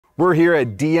We're here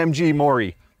at DMG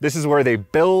Mori. This is where they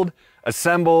build,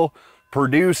 assemble,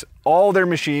 produce all their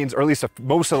machines, or at least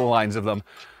most of the lines of them,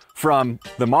 from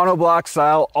the monoblock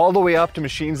style all the way up to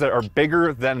machines that are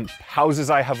bigger than houses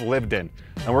I have lived in.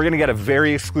 And we're gonna get a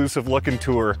very exclusive look and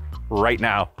tour right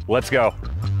now. Let's go.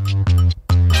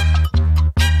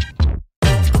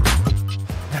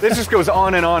 This just goes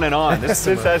on and on and on. This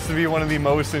has to be one of the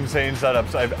most insane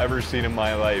setups I've ever seen in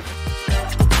my life.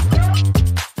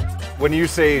 When you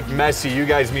say messy, you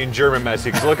guys mean German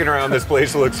messy, because looking around this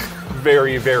place looks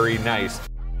very, very nice.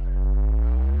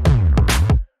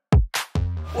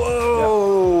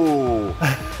 Whoa!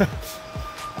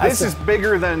 This is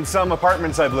bigger than some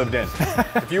apartments I've lived in.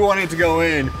 If you wanted to go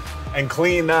in and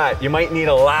clean that, you might need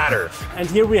a ladder. And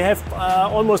here we have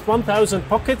almost 1,000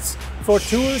 pockets for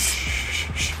tools.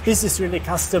 This is really a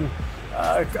customized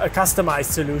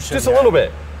solution. Just a little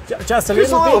bit. Just a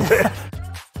little bit.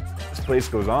 This place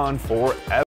goes on forever.